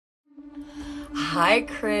Hi,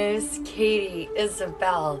 Chris. Katie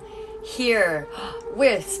Isabelle here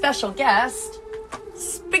with special guest,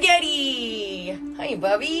 Spaghetti. Hi,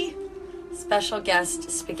 Bubby. Special guest,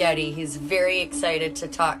 Spaghetti. He's very excited to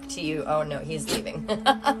talk to you. Oh, no, he's leaving.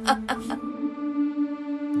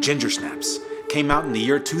 Ginger Snaps came out in the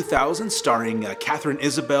year 2000, starring Katharine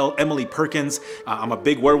Isabelle, Emily Perkins. I'm a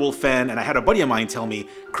big Werewolf fan, and I had a buddy of mine tell me,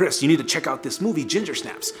 Chris, you need to check out this movie, Ginger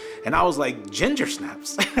Snaps. And I was like, Ginger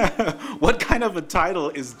Snaps? What kind of a title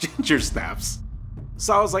is Ginger Snaps?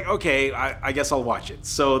 So I was like, okay, I guess I'll watch it.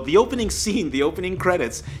 So the opening scene, the opening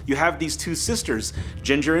credits, you have these two sisters,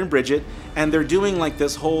 Ginger and Bridget, and they're doing like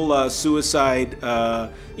this whole suicide,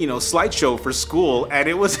 slideshow for school. And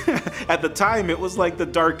it was, at the time, it was like the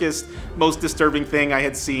darkest, most disturbing thing I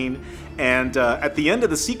had seen. And at the end of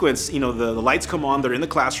the sequence, the lights come on, they're in the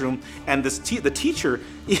classroom, and the teacher,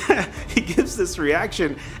 he gives this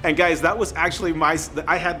reaction. And guys, that was actually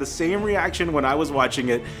I had the same reaction when I was watching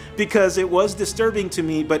it, because it was disturbing to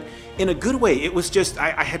me, but in a good way. It was just,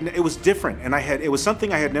 it was different, and it was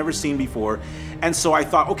something I had never seen before. And so I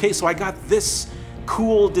thought, okay, so I got this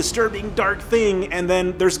cool, disturbing, dark thing, and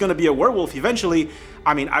then there's gonna be a werewolf eventually.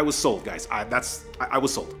 I mean, I was sold, guys. I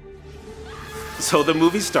was sold. So the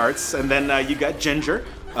movie starts, and then you got Ginger,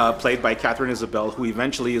 played by Katharine Isabelle, who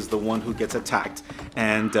eventually is the one who gets attacked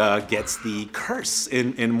and gets the curse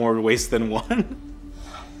in more ways than one.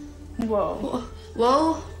 Whoa.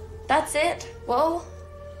 Whoa? That's it? Whoa?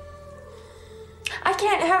 I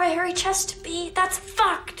can't have a hairy chest, B. That's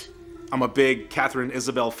fucked. I'm a big Katharine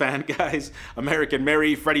Isabelle fan, guys. American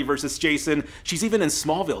Mary, Freddy vs. Jason. She's even in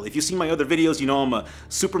Smallville. If you see my other videos, you know I'm a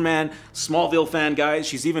Superman, Smallville fan, guys.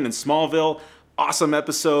 She's even in Smallville. Awesome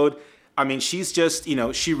episode. I mean, she's just,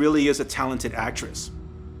 she really is a talented actress.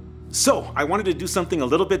 So I wanted to do something a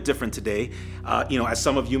little bit different today. As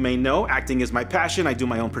some of you may know, acting is my passion. I do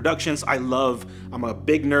my own productions. I'm a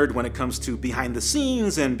big nerd when it comes to behind the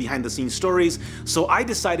scenes and behind the scenes stories. So I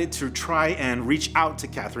decided to try and reach out to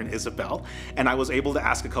Katharine Isabelle, and I was able to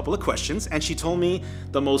ask a couple of questions, and she told me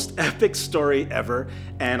the most epic story ever,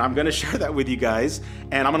 and I'm gonna share that with you guys,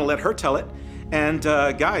 and I'm gonna let her tell it. And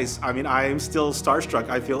guys, I mean, I am still starstruck.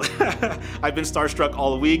 I feel I've been starstruck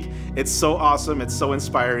all week. It's so awesome. It's so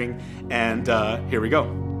inspiring. And here we go.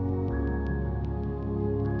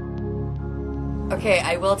 Okay,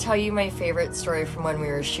 I will tell you my favorite story from when we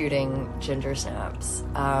were shooting Ginger Snaps.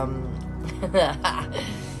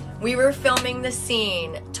 We were filming the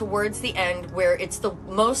scene towards the end where it's the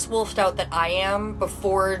most wolfed out that I am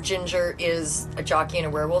before Ginger is a jockey in a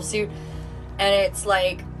werewolf suit. And it's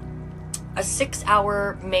like a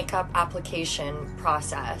 6-hour makeup application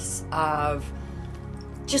process of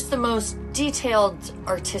just the most detailed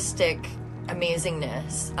artistic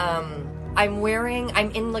amazingness. I'm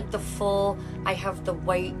in like the full, I have the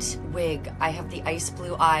white wig, I have the ice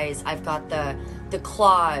blue eyes, I've got the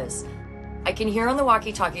claws. I can hear on the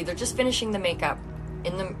walkie-talkie, they're just finishing the makeup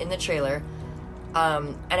in the trailer.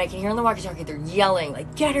 And I can hear on the walkie-talkie, they're yelling,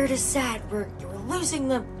 like, get her to set, we're losing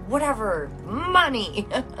the whatever, money.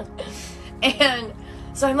 And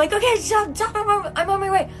so I'm like, okay, stop, I'm on my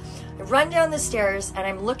way. I run down the stairs, and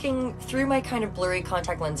I'm looking through my kind of blurry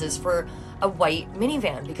contact lenses for a white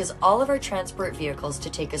minivan, because all of our transport vehicles to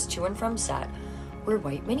take us to and from set were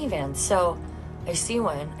white minivans. So I see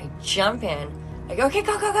one, I jump in, I go, okay,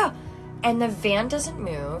 go. And the van doesn't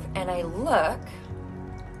move, and I look,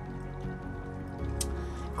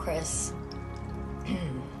 Chris,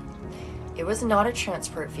 it was not a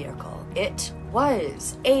transport vehicle. It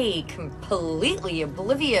was a completely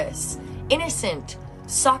oblivious, innocent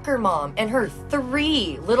soccer mom and her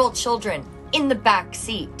 3 little children in the back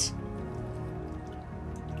seat.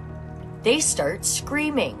 They start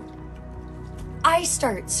screaming. I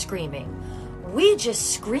start screaming. We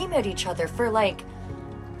just scream at each other for like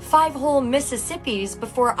 5 whole Mississippis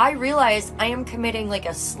before I realize I am committing like a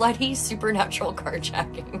slutty supernatural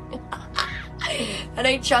carjacking. And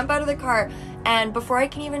I jump out of the car, and before I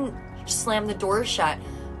can even slam the door shut,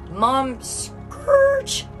 Mom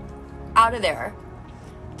scourge out of there.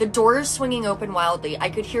 The doors swinging open wildly. I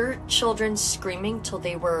could hear children screaming till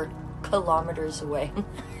they were kilometers away.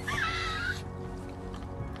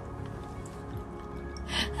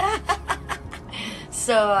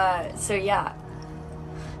 So yeah,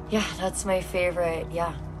 that's my favorite.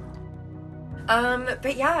 Yeah.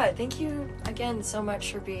 But yeah, thank you again so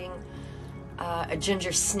much for being a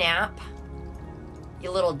ginger snap,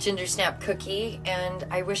 you little ginger snap cookie, and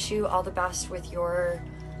I wish you all the best with your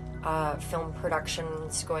film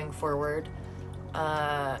productions going forward.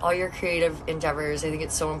 All your creative endeavors. I think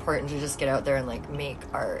it's so important to just get out there and like make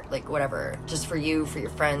art, like whatever, just for you, for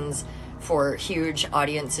your friends, for huge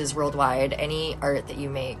audiences worldwide. Any art that you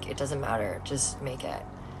make, it doesn't matter, just make it.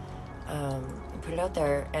 Put it out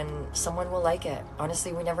there and someone will like it.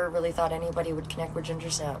 Honestly, we never really thought anybody would connect with Ginger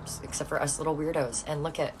Snaps except for us little weirdos. And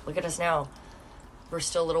look at us now. We're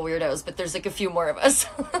still little weirdos, but there's like a few more of us.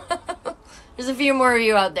 There's a few more of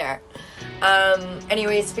you out there.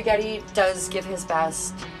 Anyway, Spaghetti does give his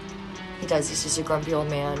best. He does. He's just a grumpy old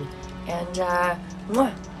man. And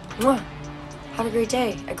mwah, mwah. Have a great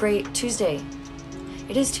day. A great Tuesday.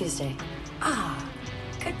 It is Tuesday. Ah,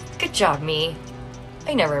 good job, me.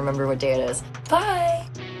 I never remember what day it is. Bye.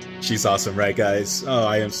 She's awesome, right, guys? Oh,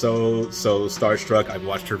 I am so starstruck. I've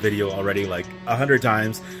watched her video already like 100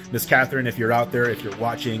 times. Miss Katharine, if you're out there, if you're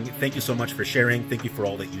watching, thank you so much for sharing. Thank you for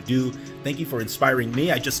all that you do. Thank you for inspiring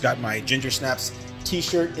me. I just got my Ginger Snaps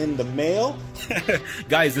t-shirt in the mail.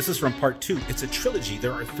 Guys, this is from part 2. It's a trilogy.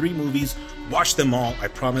 There are 3 movies. Watch them all. I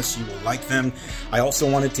promise you will like them. I also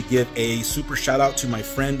wanted to give a super shout out to my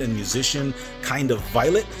friend and musician, Kind of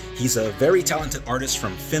Violet. He's a very talented artist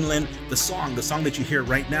from Finland. The song that you hear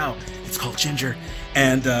right now, it's called Ginger.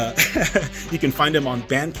 And you can find him on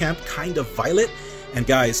Bandcamp, Kind of Violet. And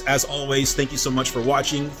guys, as always, thank you so much for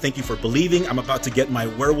watching. Thank you for believing. I'm about to get my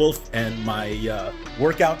werewolf and my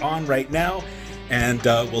workout on right now. And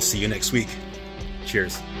we'll see you next week.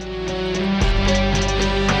 Cheers.